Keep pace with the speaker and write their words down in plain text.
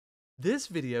This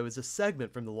video is a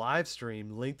segment from the live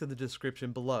stream linked in the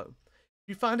description below. If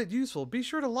you find it useful, be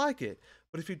sure to like it.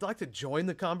 But if you'd like to join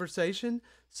the conversation,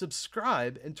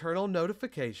 subscribe and turn on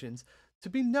notifications to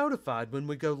be notified when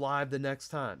we go live the next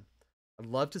time. I'd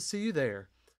love to see you there.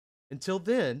 Until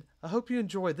then, I hope you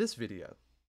enjoy this video.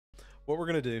 What we're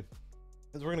going to do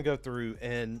is we're going to go through,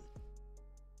 and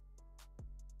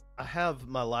I have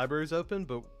my libraries open,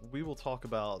 but we will talk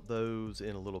about those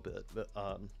in a little bit.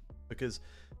 Because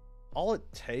all it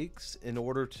takes in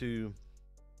order to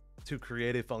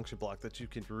create a function block that you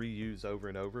can reuse over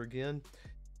and over again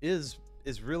is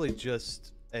really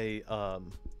just a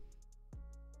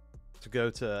to go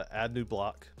to add new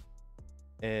block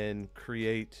and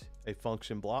create a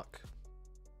function block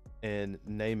and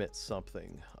name it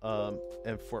something.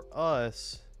 And for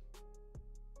us,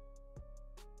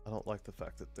 I don't like the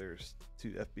fact that there's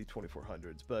two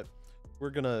FB2400s, but we're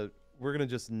gonna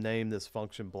just name this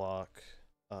function block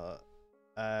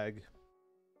ag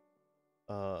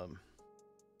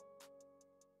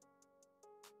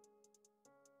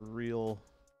real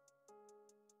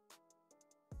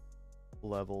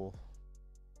level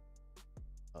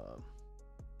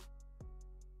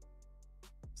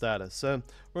status. So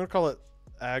we're gonna call it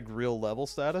ag real level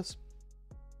status.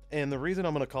 And the reason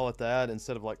I'm going to call it that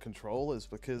instead of like control is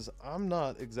because I'm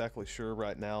not exactly sure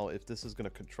right now if this is going to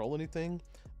control anything.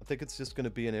 I think it's just going to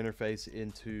be an interface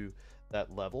into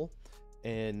that level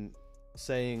and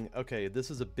saying, okay,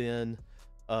 this is a bin,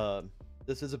 and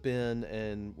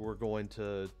we're going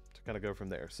to kind of go from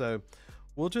there. So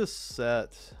we'll just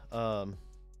set, we're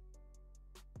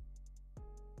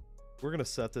going to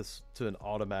set this to an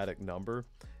automatic number,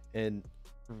 and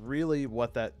really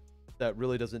what that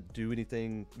really doesn't do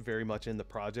anything very much in the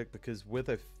project, because with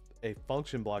a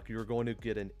function block, you're going to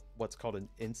get what's called an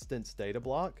instance data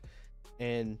block,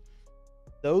 and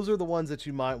those are the ones that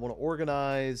you might want to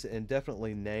organize and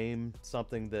definitely name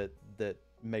something that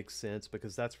makes sense,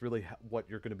 because that's really what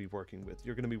you're going to be working with.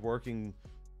 You're going to be working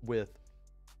with,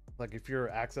 like, if you're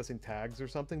accessing tags or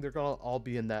something, they're going to all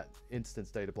be in that instance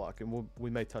data block, and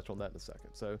we may touch on that in a second.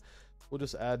 So we'll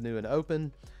just add new and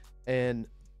open, and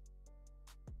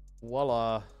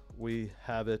voila, we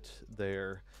have it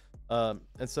there. And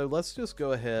so let's just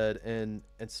go ahead and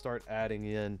start adding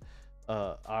in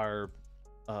our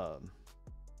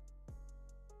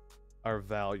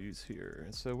values here.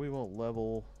 And so we want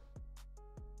level,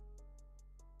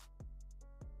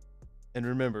 and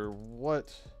remember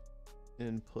what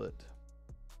input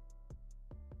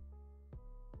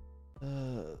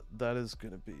that is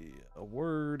going to be a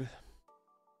word,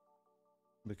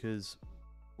 because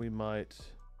we might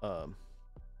and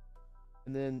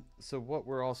then, so what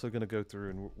we're also going to go through,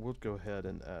 and we'll go ahead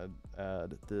and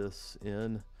add this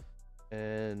in,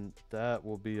 and that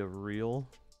will be a real,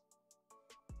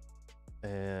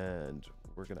 and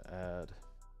we're going to add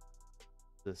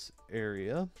this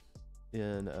area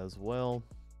in as well,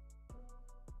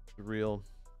 real.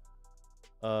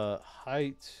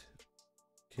 Height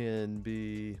can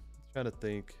be, I'm trying to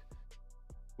think,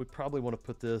 we probably want to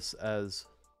put this as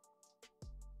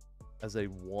a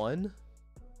 1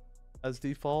 as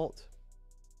default.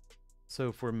 So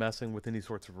if we're messing with any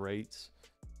sorts of rates,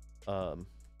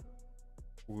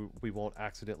 we won't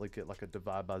accidentally get like a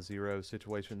divide by 0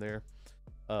 situation there.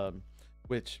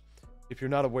 Which, if you're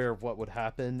not aware of what would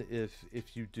happen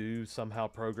if you do somehow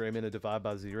program in a divide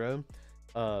by 0,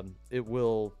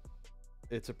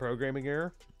 it's a programming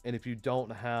error. And if you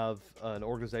don't have an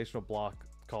organizational block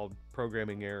called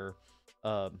programming error,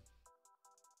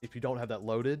 if you don't have that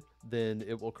loaded, then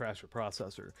it will crash your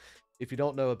processor. If you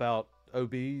don't know about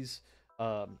OBs,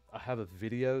 I have a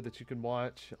video that you can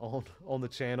watch on the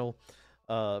channel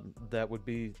that would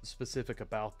be specific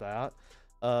about that.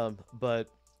 But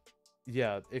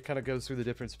yeah, it kind of goes through the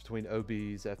difference between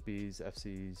OBs, FBs,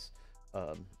 FCs,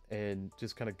 and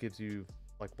just kind of gives you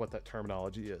like what that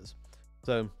terminology is.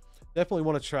 So definitely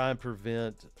want to try and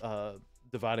prevent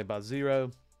dividing by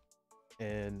 0.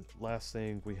 And last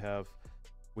thing, we have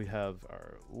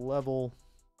our level,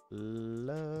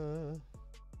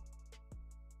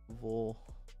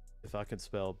 if I can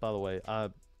spell. By the way,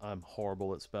 I'm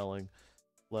horrible at spelling.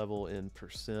 Level in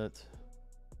percent,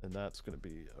 and that's going to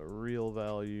be a real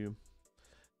value.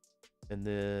 And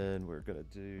then we're going to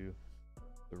do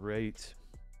the rate,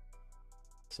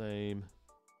 same.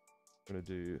 We're going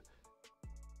to do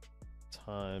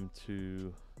time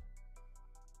to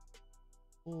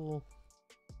full.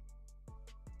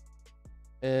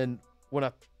 And when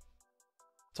I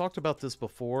talked about this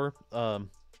before,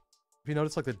 if you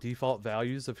notice, like the default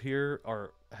values of here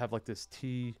have like this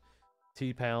T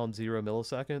pound 0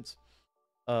 milliseconds.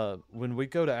 When we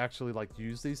go to actually like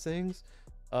use these things,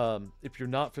 If you're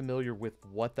not familiar with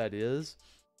what that is,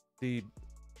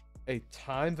 a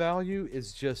time value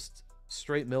is just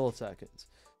straight milliseconds.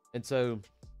 And so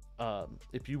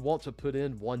if you want to put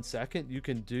in 1 second, you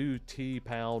can do T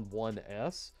pound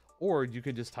 1s, or you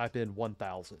can just type in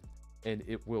 1000 and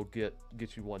it will get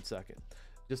you 1 second.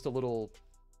 Just a little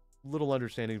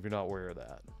understanding if you're not aware of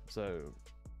that. So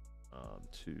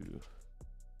to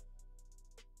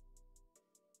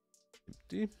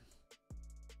empty,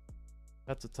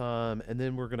 that's the time, and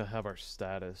then we're gonna have our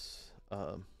status,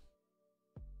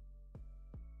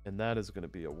 and that is going to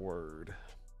be a word.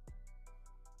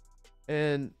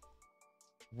 And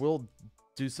we'll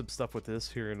do some stuff with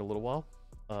this here in a little while,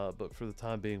 but for the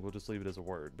time being, we'll just leave it as a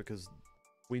word, because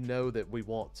we know that we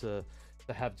want to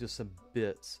have just some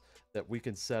bits that we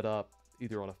can set up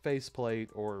either on a faceplate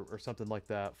or something like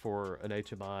that for an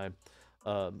HMI.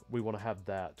 We want to have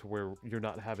that to where you're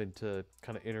not having to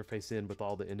kind of interface in with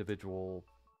all the individual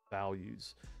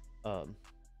values.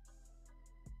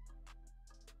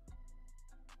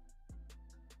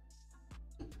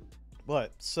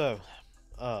 But so,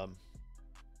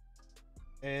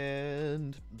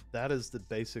 and that is the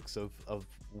basics of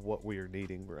what we are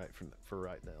needing for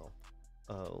right now.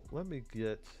 Let me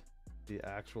get the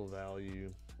actual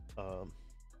value,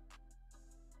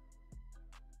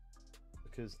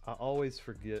 because I always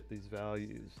forget these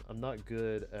values. I'm not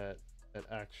good at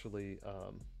actually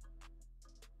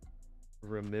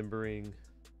remembering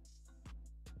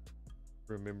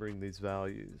these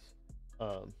values.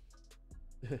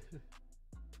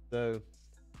 So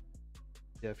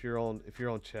yeah, if you're on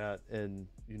chat and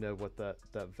you know what the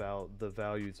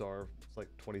values are, it's like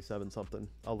 27 something.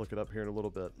 I'll look it up here in a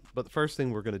little bit. But the first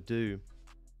thing we're going to do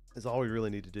is, all we really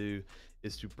need to do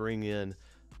is to bring in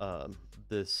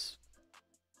this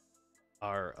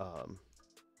our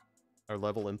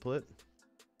level input,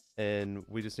 and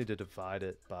we just need to divide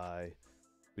it by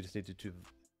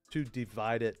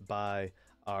divide it by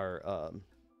our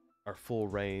full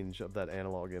range of that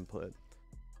analog input.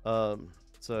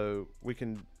 So we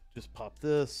can just pop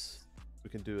this, we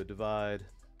can do a divide.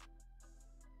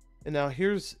 And now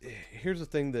here's the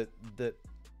thing that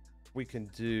we can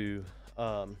do.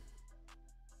 So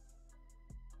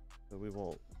we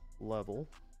want level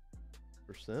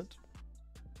percent,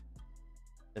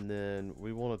 and then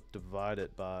we want to divide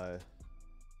it by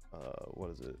what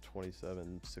is it,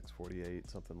 27,648,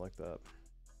 something like that.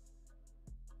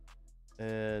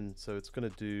 And so it's going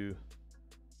to do,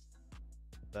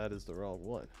 that is the wrong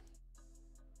one,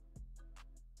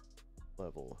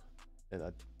 level, and I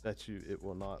bet you it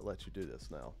will not let you do this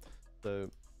now. So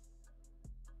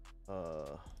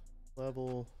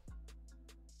level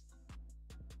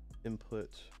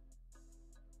input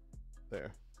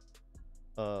there.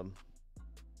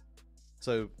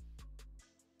 So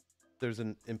there's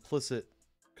an implicit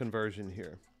conversion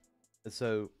here, and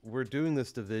so we're doing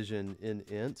this division in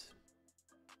int.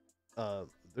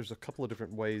 There's a couple of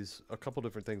different ways, a couple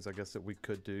different things I guess that we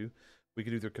could do. We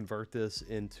could either convert this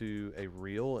into a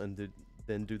real and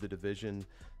then do the division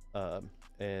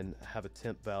and have a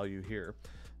temp value here.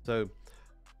 So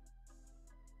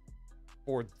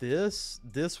for this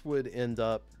would end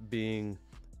up being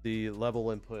the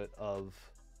level input of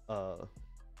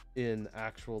in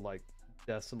actual like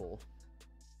decimal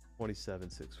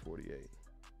 27,648.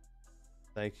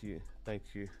 Thank you.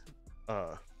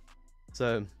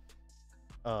 So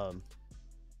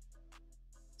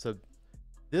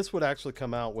this would actually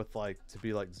come out with like, to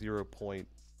be like 0 point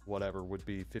whatever would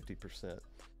be 50%,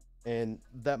 and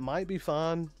that might be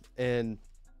fine.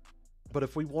 But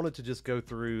if we wanted to just go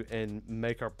through and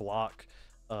make our block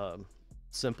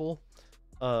simple,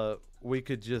 we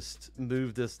could just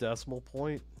move this decimal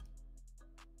point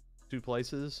 2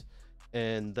 places,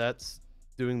 and that's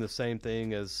doing the same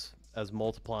thing as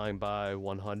multiplying by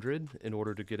 100 in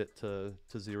order to get it to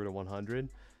 0 to 100.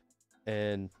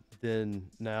 And then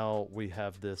now we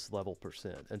have this level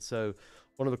percent. And so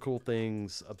one of the cool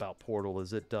things about Portal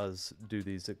is it does do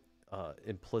these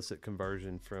implicit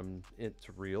conversion from int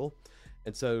to real.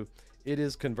 And so it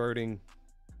is converting,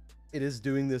 it is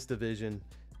doing this division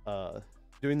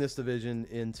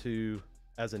into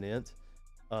as an int,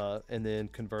 and then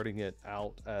converting it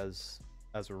out as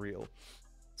a real.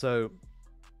 So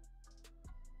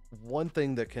one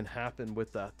thing that can happen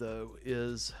with that though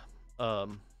is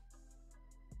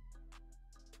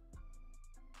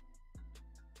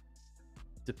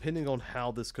depending on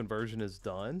how this conversion is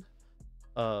done,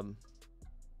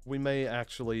 we may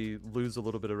actually lose a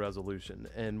little bit of resolution.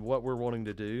 And what we're wanting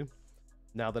to do,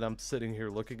 now that I'm sitting here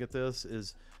looking at this,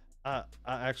 is I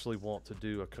actually want to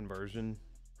do a conversion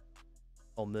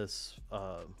on this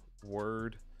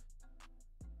word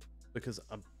because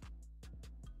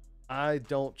I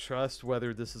don't trust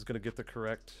whether this is going to get the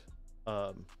correct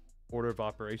order of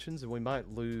operations, and we might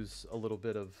lose a little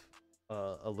bit of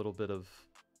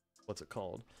what's it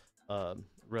called,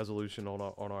 resolution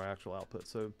on our actual output.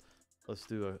 So let's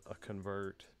do a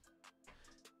convert,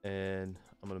 and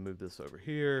I'm going to move this over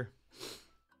here,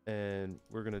 and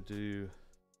we're going to do,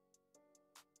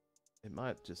 it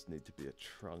might just need to be a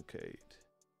truncate.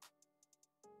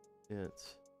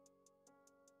 It's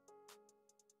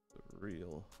the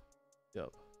real. Yep.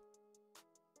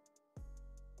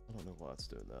 I don't know why it's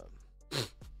doing that.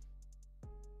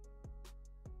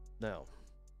 Now,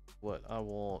 what I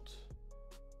want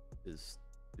is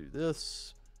do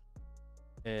this,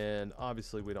 and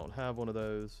obviously we don't have one of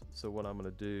those, so what I'm going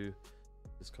to do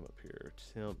is come up here,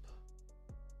 temp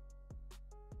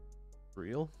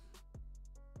real,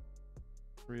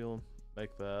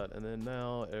 make that, and then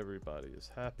now everybody is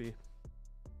happy.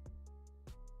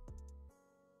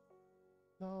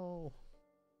 No.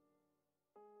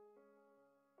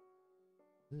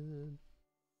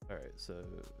 All right, so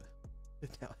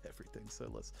now everything. So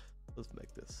let's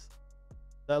make this.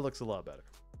 That looks a lot better.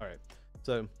 All right,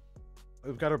 so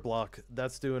we've got our block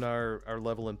that's doing our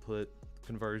level input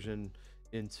conversion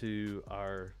into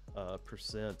our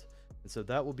percent, and so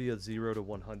that will be a 0 to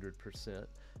 100%.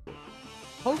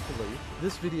 Hopefully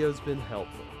this video has been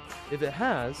helpful. If it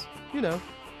has, you know,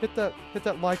 hit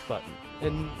that like button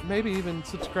and maybe even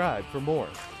subscribe for more.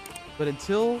 But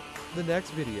until the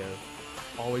next video,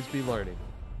 always be learning.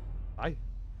 Bye.